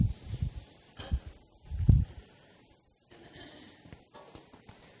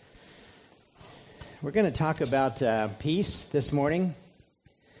We're going to talk about peace this morning,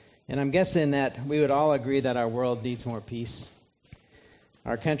 and I'm guessing that we would all agree that our world needs more peace.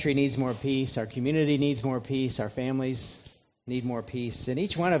 Our country needs more peace, our community needs more peace, our families need more peace, and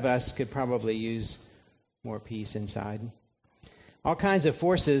each one of us could probably use more peace inside. All kinds of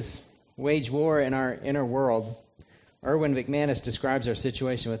forces wage war in our inner world. Erwin McManus describes our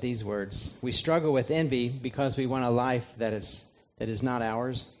situation with these words: we struggle with envy because we want a life that is not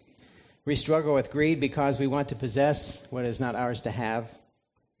ours. We struggle with greed because we want to possess what is not ours to have.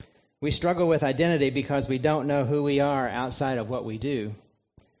 We struggle with identity because we don't know who we are outside of what we do.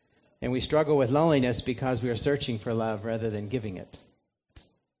 And we struggle with loneliness because we are searching for love rather than giving it.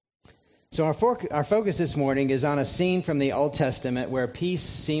 So our focus this morning is on a scene from the Old Testament where peace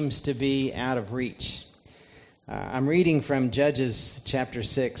seems to be out of reach. I'm reading from Judges chapter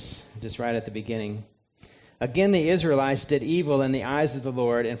 6, just right at the beginning. Again, the Israelites did evil in the eyes of the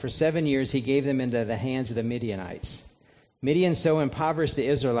Lord, and for 7 years he gave them into the hands of the Midianites. Midian so impoverished the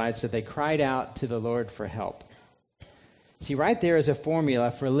Israelites that they cried out to the Lord for help. See, right there is a formula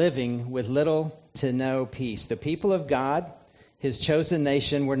for living with little to no peace. The people of God, his chosen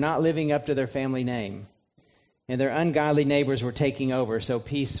nation, were not living up to their family name, and their ungodly neighbors were taking over, so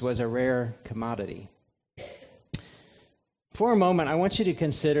peace was a rare commodity. For a moment, I want you to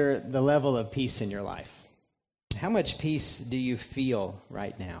consider the level of peace in your life. How much peace do you feel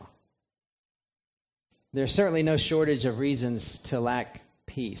right now? There's certainly no shortage of reasons to lack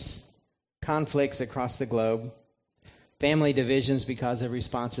peace. Conflicts across the globe, family divisions because of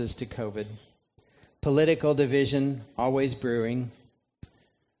responses to COVID, political division always brewing,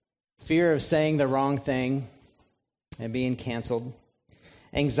 fear of saying the wrong thing and being canceled,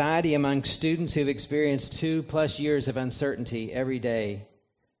 anxiety among students who've experienced 2+ years of uncertainty every day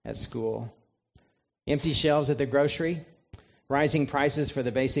at school, empty shelves at the grocery, rising prices for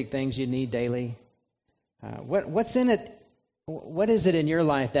the basic things you need daily. What's in it? What is it in your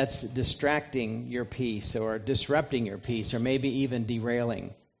life that's distracting your peace or disrupting your peace or maybe even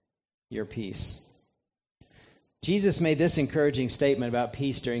derailing your peace? Jesus made this encouraging statement about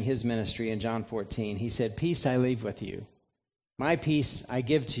peace during his ministry in John 14. He said, "Peace I leave with you. My peace I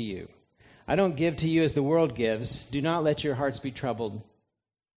give to you. I don't give to you as the world gives. Do not let your hearts be troubled,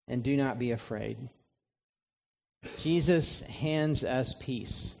 and do not be afraid." Jesus hands us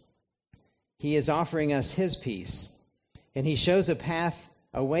peace. He is offering us his peace, and he shows a path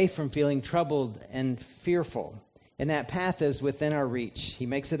away from feeling troubled and fearful, and that path is within our reach. He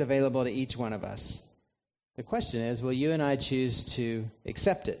makes it available to each one of us. The question is, will you and I choose to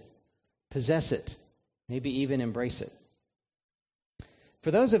accept it, possess it, maybe even embrace it? For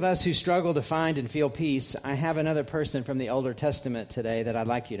those of us who struggle to find and feel peace, I have another person from the Older Testament today that I'd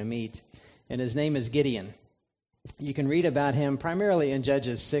like you to meet, and his name is Gideon. You can read about him primarily in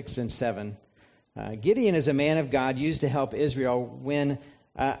Judges 6 and 7. Gideon is a man of God used to help Israel win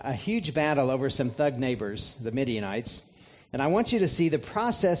a huge battle over some thug neighbors, the Midianites. And I want you to see the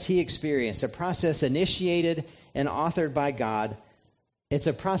process he experienced, a process initiated and authored by God. It's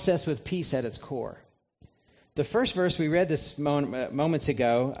a process with peace at its core. The first verse we read this moments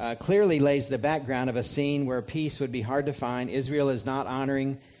ago clearly lays the background of a scene where peace would be hard to find. Israel is not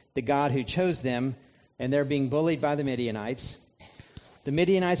honoring the God who chose them, and they're being bullied by the Midianites. The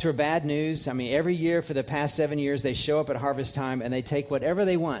Midianites were bad news. Every year for the past 7 years, they show up at harvest time and they take whatever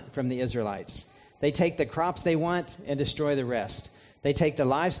they want from the Israelites. They take the crops they want and destroy the rest. They take the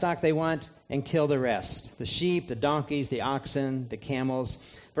livestock they want and kill the rest. The sheep, the donkeys, the oxen, the camels.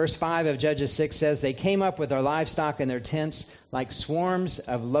 Verse 5 of Judges 6 says, "They came up with their livestock and their tents like swarms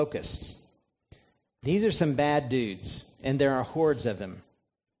of locusts." These are some bad dudes, and there are hordes of them.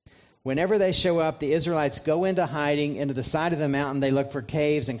 Whenever they show up, the Israelites go into hiding into the side of the mountain. They look for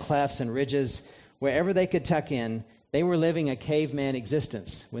caves and clefts and ridges. Wherever they could tuck in, they were living a caveman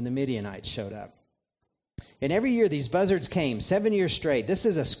existence when the Midianites showed up. And every year these buzzards came, 7 years straight. This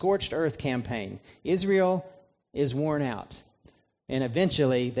is a scorched earth campaign. Israel is worn out. And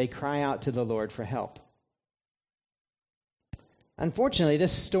eventually they cry out to the Lord for help. Unfortunately,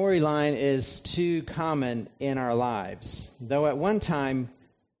 this storyline is too common in our lives. Though at one time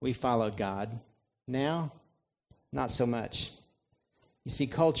we followed God, now not so much. You see,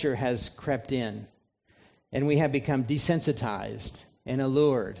 culture has crept in, and we have become desensitized and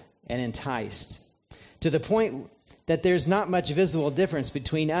allured and enticed, to the point that there's not much visible difference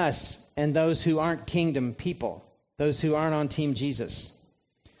between us and those who aren't kingdom people, those who aren't on Team Jesus.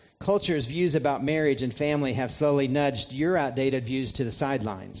 Culture's views about marriage and family have slowly nudged your outdated views to the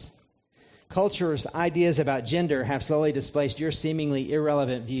sidelines. Culture's ideas about gender have slowly displaced your seemingly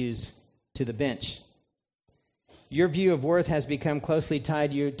irrelevant views to the bench. Your view of worth has become closely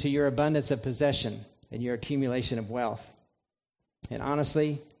tied to your abundance of possession and your accumulation of wealth. And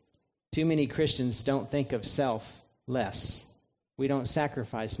honestly, too many Christians don't think of self less. We don't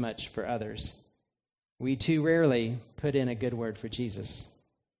sacrifice much for others. We too rarely put in a good word for Jesus.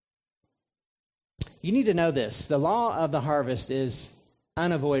 You need to know this. The law of the harvest is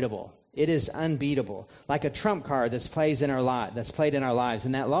unavoidable. It is unbeatable, like a trump card that's played in our lives.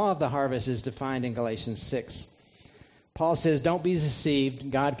 And that law of the harvest is defined in Galatians 6. Paul says, "Don't be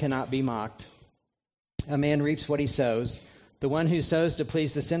deceived. God cannot be mocked. A man reaps what he sows. The one who sows to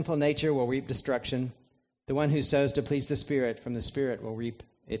please the sinful nature will reap destruction. The one who sows to please the Spirit from the Spirit will reap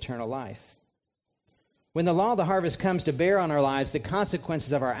eternal life." When the law of the harvest comes to bear on our lives, the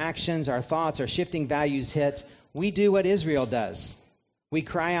consequences of our actions, our thoughts, our shifting values hit. We do what Israel does. We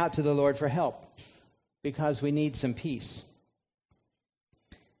cry out to the Lord for help because we need some peace.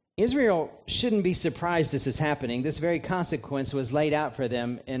 Israel shouldn't be surprised this is happening. This very consequence was laid out for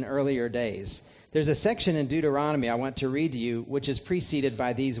them in earlier days. There's a section in Deuteronomy I want to read to you, which is preceded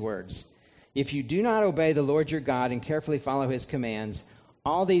by these words. "If you do not obey the Lord your God and carefully follow his commands,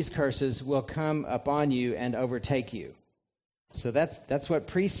 all these curses will come upon you and overtake you." So that's what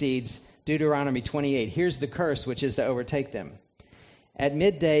precedes Deuteronomy 28. Here's the curse which is to overtake them. "At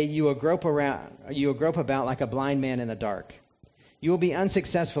midday you will grope about like a blind man in the dark. You will be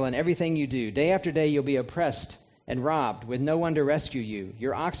unsuccessful in everything you do. Day after day you'll be oppressed and robbed, with no one to rescue you.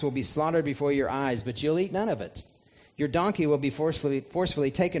 Your ox will be slaughtered before your eyes, but you'll eat none of it. Your donkey will be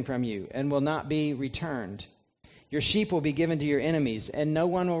forcefully taken from you and will not be returned. Your sheep will be given to your enemies, and no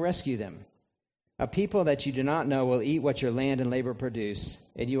one will rescue them. A people that you do not know will eat what your land and labor produce,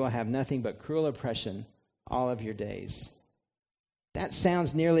 and you will have nothing but cruel oppression all of your days." That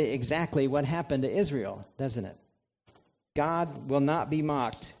sounds nearly exactly what happened to Israel, doesn't it? God will not be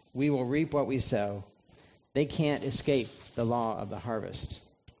mocked. We will reap what we sow. They can't escape the law of the harvest.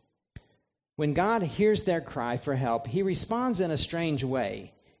 When God hears their cry for help, he responds in a strange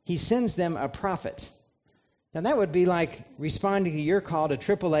way. He sends them a prophet. Now, that would be like responding to your call to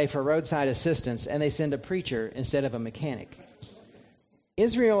AAA for roadside assistance, and they send a preacher instead of a mechanic.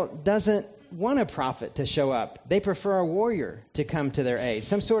 Israel doesn't want a prophet to show up. They prefer a warrior to come to their aid,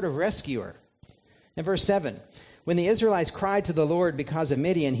 some sort of rescuer. In verse 7, "When the Israelites cried to the Lord because of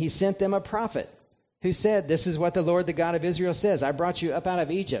Midian, he sent them a prophet who said, 'This is what the Lord, the God of Israel, says. I brought you up out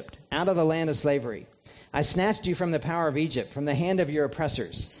of Egypt, out of the land of slavery. I snatched you from the power of Egypt, from the hand of your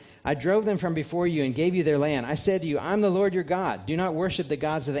oppressors. I drove them from before you and gave you their land. I said to you, I'm the Lord your God. Do not worship the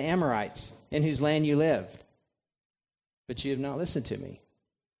gods of the Amorites, in whose land you lived. But you have not listened to me.'"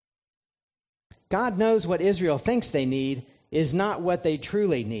 God knows what Israel thinks they need is not what they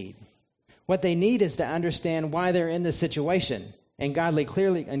truly need. What they need is to understand why they're in this situation. And God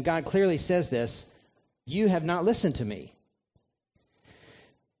clearly says this, "You have not listened to me."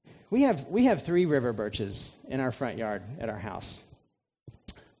 We have 3 river birches in our front yard at our house.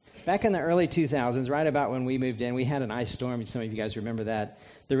 Back in the early 2000s, right about when we moved in, we had an ice storm. Some of you guys remember that.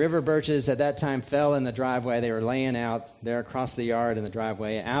 The river birches at that time fell in the driveway. They were laying out there across the yard in the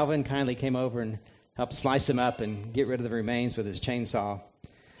driveway. Alvin kindly came over and helped slice them up and get rid of the remains with his chainsaw.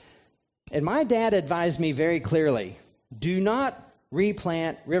 And my dad advised me very clearly, do not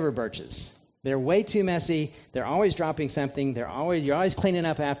replant river birches. They're way too messy. They're always dropping something. You're always cleaning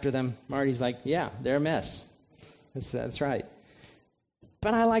up after them. Marty's like, yeah, they're a mess. That's right.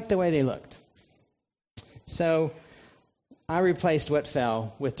 But I liked the way they looked. So I replaced what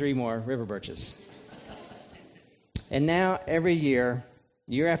fell with 3 more river birches. And now every year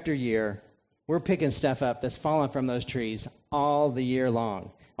after year, we're picking stuff up that's fallen from those trees all the year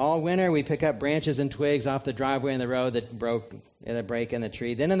long. All winter, we pick up branches and twigs off the driveway and the road that break in the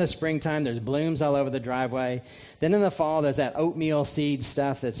tree. Then in the springtime, there's blooms all over the driveway. Then in the fall, there's that oatmeal seed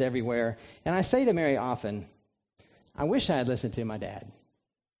stuff that's everywhere. And I say to Mary often, I wish I had listened to my dad.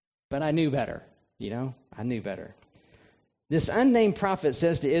 But I knew better, I knew better. This unnamed prophet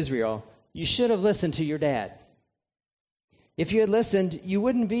says to Israel, you should have listened to your dad. If you had listened, you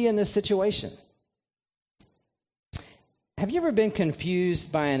wouldn't be in this situation. Have you ever been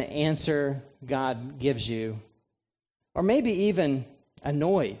confused by an answer God gives you? Or maybe even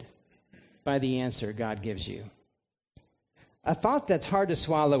annoyed by the answer God gives you? A thought that's hard to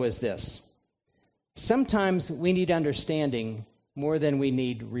swallow is this. Sometimes we need understanding more than we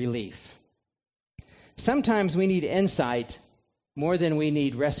need relief. Sometimes we need insight more than we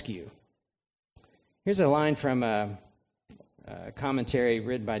need rescue. Here's a line from a commentary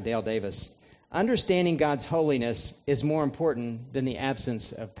written by Dale Davis. Understanding God's holiness is more important than the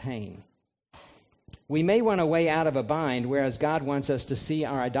absence of pain. We may want a way out of a bind, whereas God wants us to see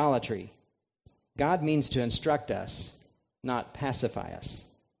our idolatry. God means to instruct us, not pacify us.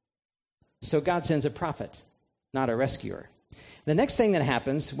 So God sends a prophet, not a rescuer. The next thing that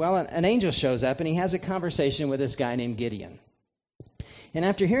happens, well, an angel shows up and he has a conversation with this guy named Gideon. And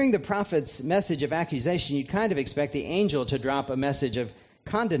after hearing the prophet's message of accusation, you'd kind of expect the angel to drop a message of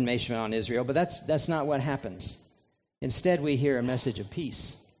condemnation on Israel, but that's not what happens. Instead, we hear a message of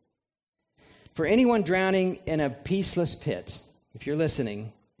peace. For anyone drowning in a peaceless pit, if you're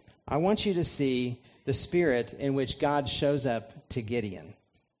listening, I want you to see the spirit in which God shows up to Gideon.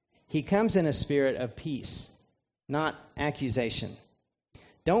 He comes in a spirit of peace, not accusation.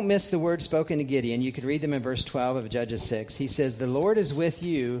 Don't miss the words spoken to Gideon. You can read them in verse 12 of Judges 6. He says, "The Lord is with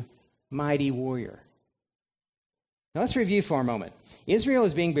you, mighty warrior." Now let's review for a moment. Israel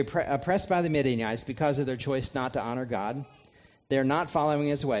is being oppressed by the Midianites because of their choice not to honor God. They're not following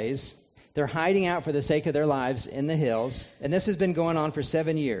his ways. They're hiding out for the sake of their lives in the hills. And this has been going on for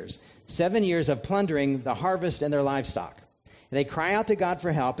 7 years. 7 years of plundering the harvest and their livestock. And they cry out to God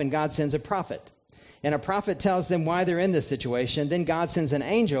for help, and God sends a prophet. And a prophet tells them why they're in this situation. Then God sends an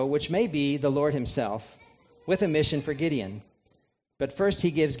angel, which may be the Lord himself, with a mission for Gideon. But first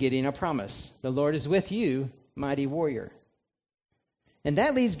he gives Gideon a promise. The Lord is with you, mighty warrior. And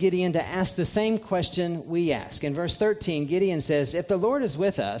that leads Gideon to ask the same question we ask. In verse 13, Gideon says, if the Lord is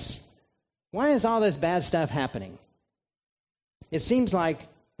with us, why is all this bad stuff happening? It seems like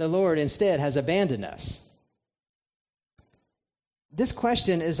the Lord instead has abandoned us. This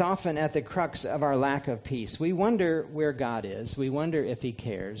question is often at the crux of our lack of peace. We wonder where God is. We wonder if he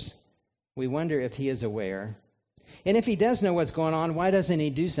cares. We wonder if he is aware. And if he does know what's going on, why doesn't he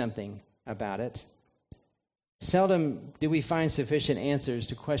do something about it? Seldom do we find sufficient answers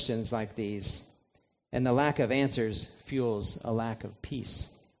to questions like these, and the lack of answers fuels a lack of peace.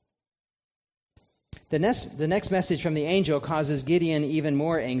 The next message from the angel causes Gideon even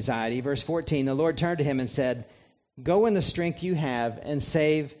more anxiety. Verse 14, the Lord turned to him and said, "Go in the strength you have and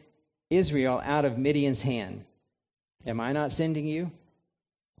save Israel out of Midian's hand. Am I not sending you?"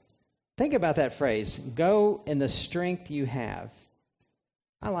 Think about that phrase, go in the strength you have.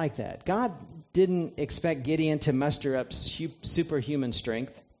 I like that. God didn't expect Gideon to muster up superhuman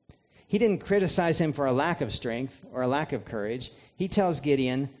strength. He didn't criticize him for a lack of strength or a lack of courage. He tells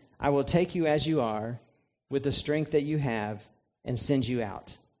Gideon, I will take you as you are with the strength that you have and send you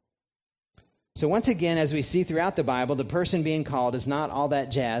out. So once again, as we see throughout the Bible, the person being called is not all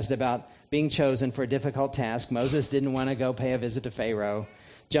that jazzed about being chosen for a difficult task. Moses didn't want to go pay a visit to Pharaoh.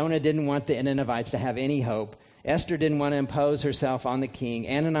 Jonah didn't want the Ninevites to have any hope. Esther didn't want to impose herself on the king.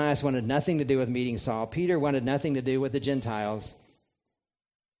 Ananias wanted nothing to do with meeting Saul. Peter wanted nothing to do with the Gentiles.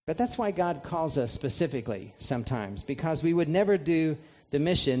 But that's why God calls us specifically sometimes, because we would never do the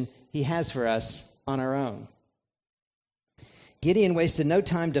mission he has for us on our own. Gideon wasted no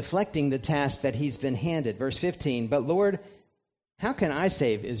time deflecting the task that he's been handed. Verse 15, but Lord, how can I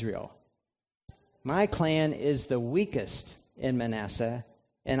save Israel? My clan is the weakest in Manasseh,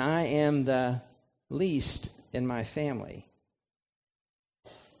 and I am the least in my family.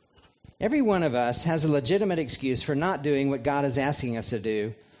 Every one of us has a legitimate excuse for not doing what God is asking us to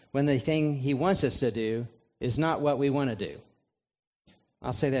do when the thing he wants us to do is not what we want to do.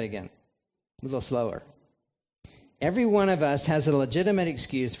 I'll say that again, a little slower. Every one of us has a legitimate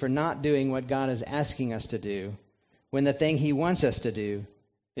excuse for not doing what God is asking us to do when the thing he wants us to do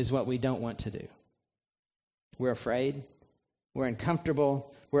is what we don't want to do. We're afraid. We're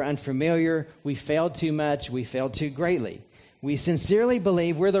uncomfortable. We're unfamiliar. We failed too much. We failed too greatly. We sincerely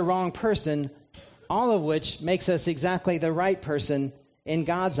believe we're the wrong person, all of which makes us exactly the right person in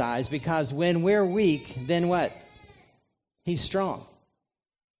God's eyes, because when we're weak, then what? He's strong.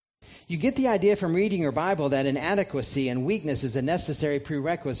 You get the idea from reading your Bible that inadequacy and weakness is a necessary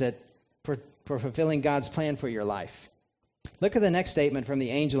prerequisite for fulfilling God's plan for your life. Look at the next statement from the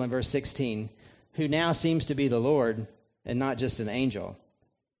angel in verse 16, who now seems to be the Lord and not just an angel.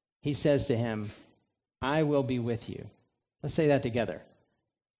 He says to him, I will be with you. Let's say that together.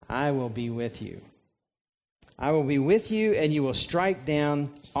 I will be with you. I will be with you, and you will strike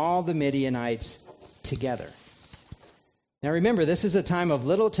down all the Midianites together. Now remember, this is a time of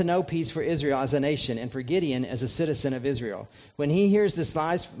little to no peace for Israel as a nation and for Gideon as a citizen of Israel. When he hears this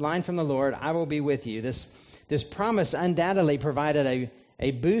line from the Lord, I will be with you, this promise undoubtedly provided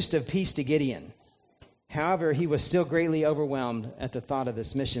a boost of peace to Gideon. However, he was still greatly overwhelmed at the thought of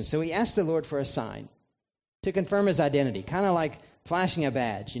this mission. So he asked the Lord for a sign to confirm his identity, kind of like flashing a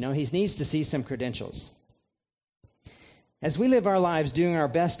badge. You know, he needs to see some credentials. As we live our lives doing our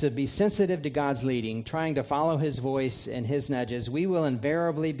best to be sensitive to God's leading, trying to follow his voice and his nudges, we will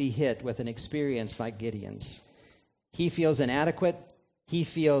invariably be hit with an experience like Gideon's. He feels inadequate. He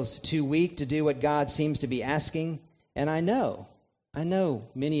feels too weak to do what God seems to be asking. And I know I know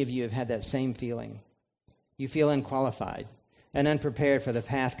many of you have had that same feeling. You feel unqualified and unprepared for the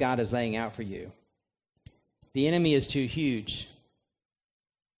path God is laying out for you. The enemy is too huge,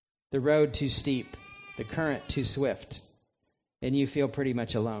 the road too steep, the current too swift, and you feel pretty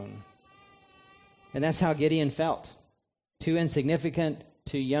much alone. And that's how Gideon felt. Too insignificant,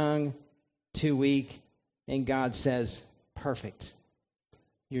 too young, too weak, and God says, perfect.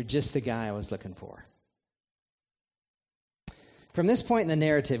 You're just the guy I was looking for. From this point in the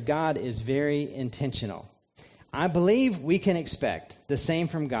narrative, God is very intentional. I believe we can expect the same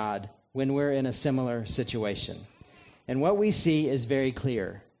from God when we're in a similar situation. And what we see is very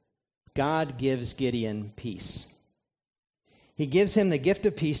clear. God gives Gideon peace. He gives him the gift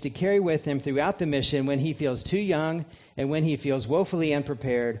of peace to carry with him throughout the mission when he feels too young and when he feels woefully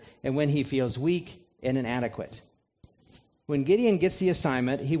unprepared and when he feels weak and inadequate. When Gideon gets the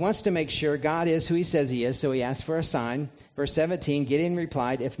assignment, he wants to make sure God is who he says he is, so he asks for a sign. Verse 17, Gideon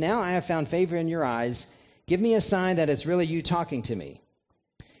replied, "If now I have found favor in your eyes, give me a sign that it's really you talking to me."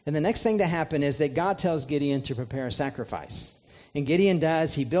 And the next thing to happen is that God tells Gideon to prepare a sacrifice. And Gideon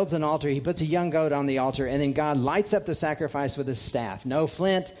does. He builds an altar. He puts a young goat on the altar. And then God lights up the sacrifice with his staff. No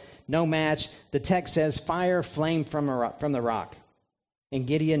flint, no match. The text says fire flamed from the rock. And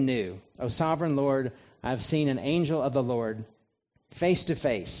Gideon knew, "O sovereign Lord, I have seen an angel of the Lord face to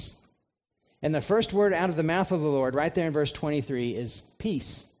face." And the first word out of the mouth of the Lord, right there in verse 23, is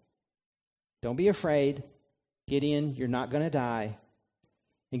peace. Don't be afraid. Gideon, you're not going to die.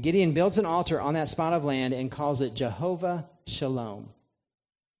 And Gideon builds an altar on that spot of land and calls it Jehovah Shalom.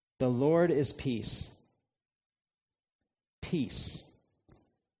 The Lord is peace. Peace.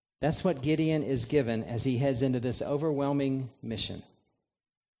 That's what Gideon is given as he heads into this overwhelming mission.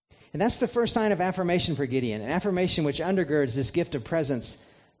 And that's the first sign of affirmation for Gideon, an affirmation which undergirds this gift of presence,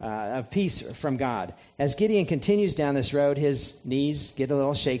 of peace from God. As Gideon continues down this road, his knees get a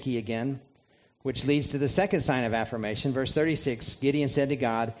little shaky again, which leads to the second sign of affirmation. Verse 36, Gideon said to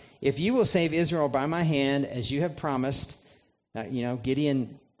God, "If you will save Israel by my hand, as you have promised."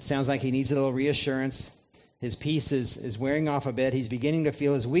 Gideon sounds like he needs a little reassurance. His peace is wearing off a bit. He's beginning to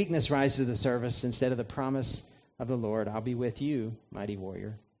feel his weakness rise to the surface instead of the promise of the Lord. "I'll be with you, mighty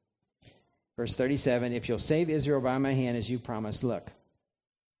warrior." Verse 37, "If you'll save Israel by my hand, as you promised, look,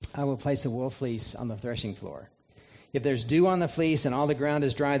 I will place a wool fleece on the threshing floor. If there's dew on the fleece and all the ground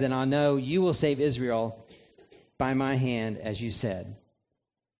is dry, then I'll know you will save Israel by my hand, as you said."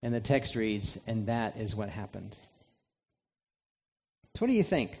 And the text reads, and that is what happened. So what do you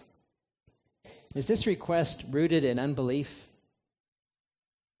think? Is this request rooted in unbelief?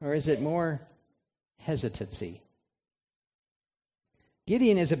 Or is it more hesitancy?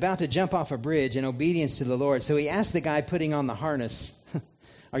 Gideon is about to jump off a bridge in obedience to the Lord, so he asks the guy putting on the harness,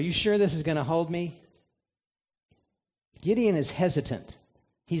 "Are you sure this is going to hold me?" Gideon is hesitant.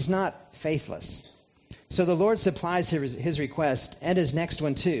 He's not faithless. So the Lord supplies his request and his next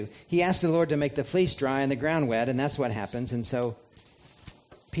one too. He asks the Lord to make the fleece dry and the ground wet, and that's what happens. And so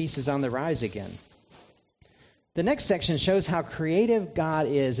peace is on the rise again. The next section shows how creative God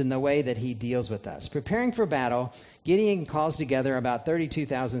is in the way that he deals with us. Preparing for battle, Gideon calls together about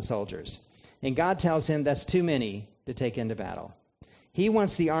 32,000 soldiers. And God tells him that's too many to take into battle. He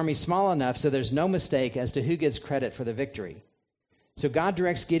wants the army small enough so there's no mistake as to who gets credit for the victory. So God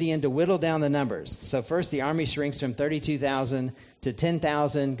directs Gideon to whittle down the numbers. So first the army shrinks from 32,000 to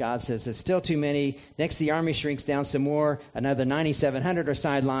 10,000. God says it's still too many. Next the army shrinks down some more. Another 9,700 are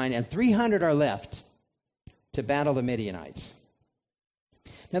sidelined, and 300 are left to battle the Midianites.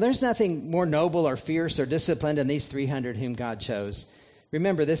 Now there's nothing more noble or fierce or disciplined than these 300 whom God chose.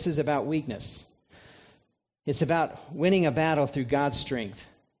 Remember, this is about weakness. It's about winning a battle through God's strength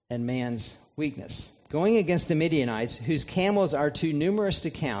and man's weakness. Going against the Midianites, whose camels are too numerous to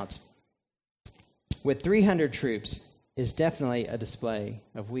count, with 300 troops, is definitely a display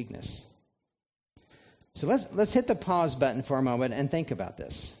of weakness. So let's hit the pause button for a moment and think about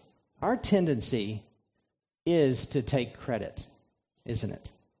this. Our tendency is to take credit, isn't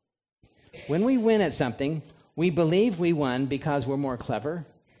it? When we win at something, we believe we won because we're more clever,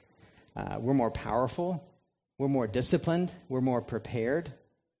 we're more powerful, we're more disciplined, we're more prepared.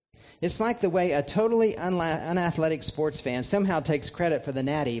 It's like the way a totally unathletic sports fan somehow takes credit for the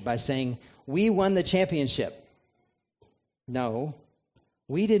natty by saying, "We won the championship." No,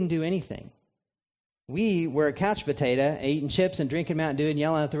 we didn't do anything. We were a couch potato, eating chips and drinking Mountain Dew and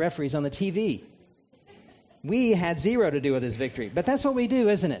yelling at the referees on the TV. We had zero to do with this victory. But that's what we do,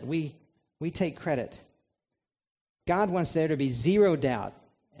 isn't it? We take credit. God wants there to be zero doubt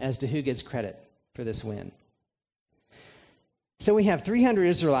as to who gets credit for this win. So we have 300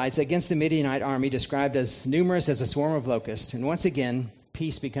 Israelites against the Midianite army, described as numerous as a swarm of locusts. And once again,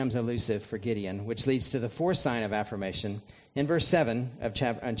 peace becomes elusive for Gideon, which leads to the fourth sign of affirmation. In verse 7 of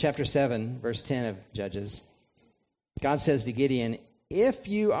chapter 7, verse 10 of Judges, God says to Gideon, if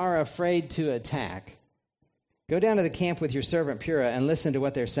you are afraid to attack, go down to the camp with your servant Purah and listen to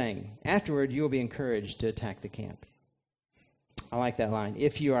what they're saying. Afterward, you will be encouraged to attack the camp. I like that line.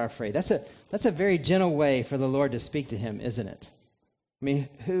 If you are afraid. That's a very gentle way for the Lord to speak to him, isn't it? I mean,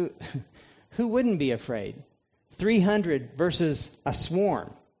 who wouldn't be afraid? 300 versus a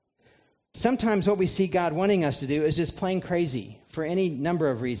swarm. Sometimes what we see God wanting us to do is just plain crazy for any number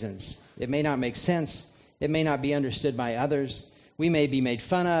of reasons. It may not make sense. It may not be understood by others. We may be made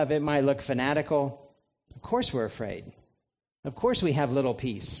fun of. It might look fanatical. Of course we're afraid. Of course we have little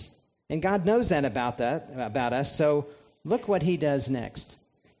peace. And God knows that about us. So look what he does next.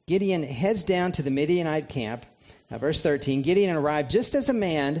 Gideon heads down to the Midianite camp. Verse 13, Gideon arrived just as a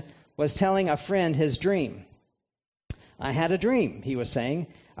man was telling a friend his dream. I had a dream, he was saying.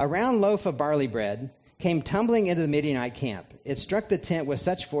 A round loaf of barley bread came tumbling into the Midianite camp. It struck the tent with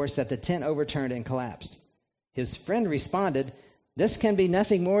such force that the tent overturned and collapsed. His friend responded, this can be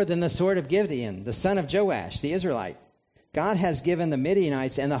nothing more than the sword of Gideon, the son of Joash, the Israelite. God has given the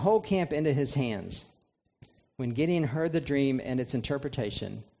Midianites and the whole camp into his hands. When Gideon heard the dream and its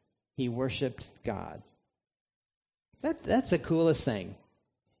interpretation, he worshiped God. That's the coolest thing.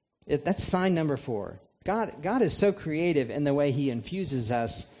 That's sign number 4. God is so creative in the way he infuses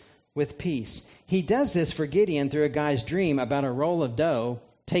us with peace. He does this for Gideon through a guy's dream about a roll of dough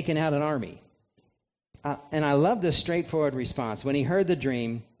taking out an army. And I love this straightforward response. When he heard the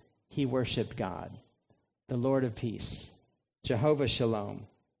dream, he worshiped God, the Lord of peace, Jehovah Shalom.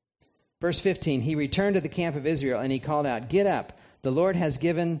 Verse 15, he returned to the camp of Israel and he called out, get up, the Lord has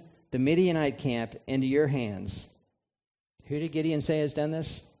given the Midianite camp into your hands. Who did Gideon say has done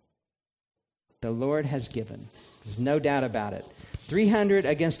this? The Lord has given. There's no doubt about it. 300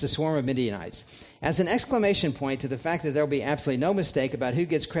 against a swarm of Midianites. As an exclamation point to the fact that there will be absolutely no mistake about who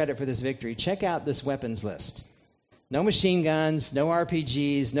gets credit for this victory, check out this weapons list. No machine guns, no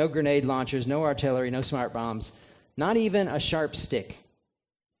RPGs, no grenade launchers, no artillery, no smart bombs, not even a sharp stick.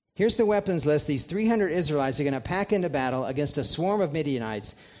 Here's the weapons list. These 300 Israelites are going to pack into battle against a swarm of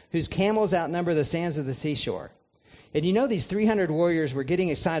Midianites whose camels outnumber the sands of the seashore. And you know these 300 warriors were getting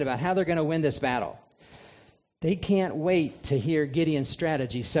excited about how they're going to win this battle. They can't wait to hear Gideon's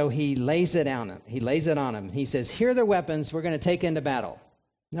strategy, so he lays it on them. He lays it on them. He says, here are the weapons we're going to take into battle.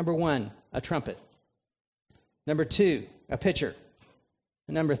 Number 1, a trumpet. Number 2, a pitcher.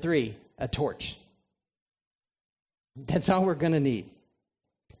 And number 3, a torch. That's all we're going to need.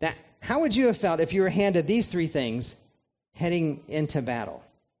 Now, how would you have felt if you were handed these 3 things heading into battle?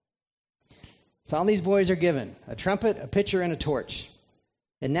 It's all these boys are given, a trumpet, a pitcher, and a torch.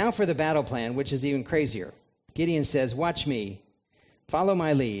 And now for the battle plan, which is even crazier. Gideon says, watch me, follow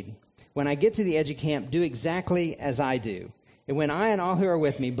my lead. When I get to the edge of camp, do exactly as I do. And when I and all who are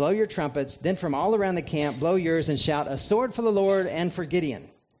with me blow your trumpets, then from all around the camp, blow yours and shout, a sword for the Lord and for Gideon.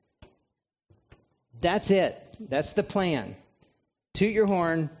 That's it. That's the plan. Toot your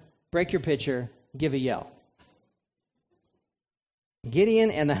horn, break your pitcher, give a yell. Gideon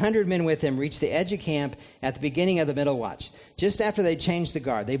and the 100 men with him reached the edge of camp at the beginning of the middle watch, just after they changed the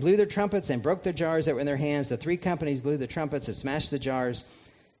guard. They blew their trumpets and broke the jars that were in their hands. The 3 companies blew the trumpets and smashed the jars.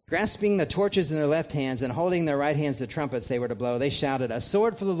 Grasping the torches in their left hands and holding in their right hands the trumpets they were to blow, they shouted, a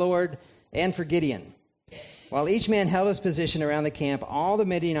sword for the Lord and for Gideon. While each man held his position around the camp, all the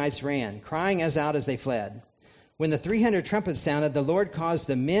Midianites ran, crying out as they fled. When the 300 trumpets sounded, the Lord caused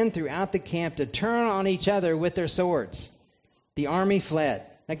the men throughout the camp to turn on each other with their swords. The army fled.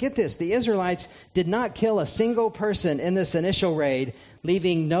 Now get this, the Israelites did not kill a single person in this initial raid,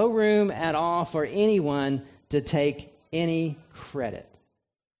 leaving no room at all for anyone to take any credit.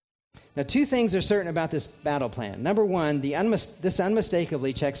 Now 2 things are certain about this battle plan. Number 1, this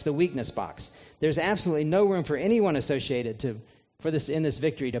unmistakably checks the weakness box. There's absolutely no room for anyone associated in this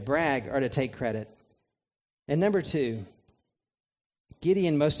victory to brag or to take credit. And number 2,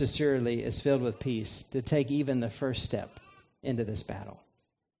 Gideon most assuredly is filled with peace to take even the first step into this battle.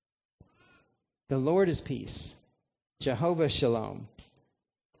 The Lord is peace, Jehovah Shalom.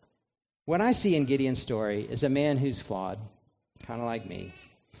 What I see in Gideon's story is a man who's flawed, kind of like me,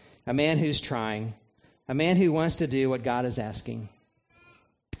 a man who's trying, a man who wants to do what God is asking.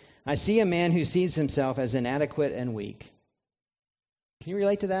 I see a man who sees himself as inadequate and weak. Can you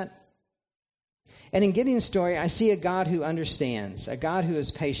relate to that? And in Gideon's story, I see a God who understands, a God who is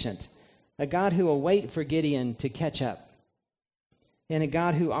patient, a God who will wait for Gideon to catch up, and a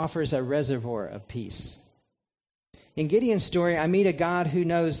God who offers a reservoir of peace. In Gideon's story, I meet a God who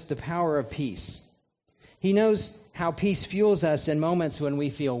knows the power of peace. He knows how peace fuels us in moments when we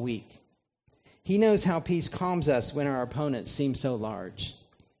feel weak. He knows how peace calms us when our opponents seem so large.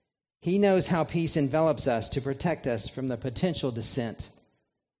 He knows how peace envelops us to protect us from the potential descent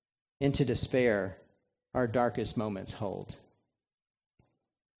into despair our darkest moments hold.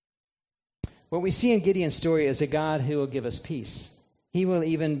 What we see in Gideon's story is a God who will give us peace. He will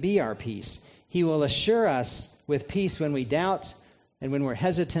even be our peace. He will assure us with peace when we doubt and when we're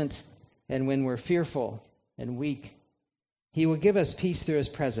hesitant and when we're fearful and weak. He will give us peace through his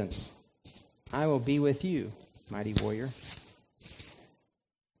presence. I will be with you, mighty warrior.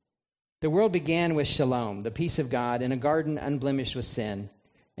 The world began with shalom, the peace of God, in a garden unblemished with sin,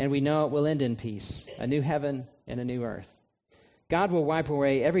 and we know it will end in peace, a new heaven and a new earth. God will wipe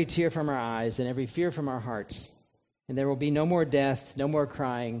away every tear from our eyes and every fear from our hearts, and there will be no more death, no more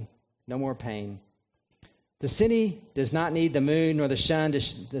crying, no more pain. The city does not need the moon nor the sun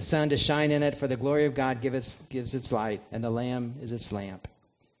to shine in it, for the glory of God gives its light, and the Lamb is its lamp.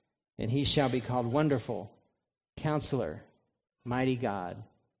 And he shall be called Wonderful, Counselor, Mighty God,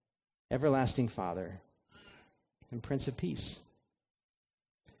 Everlasting Father, and Prince of Peace.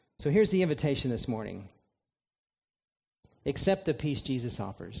 So here's the invitation this morning. Accept the peace Jesus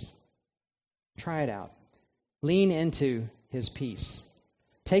offers. Try it out. Lean into his peace.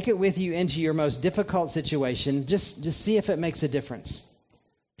 Take it with you into your most difficult situation. Just see if it makes a difference.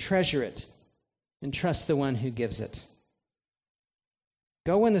 Treasure it and trust the one who gives it.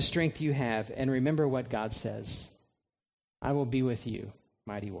 Go in the strength you have and remember what God says. I will be with you,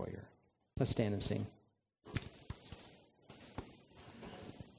 mighty warrior. Let's stand and sing.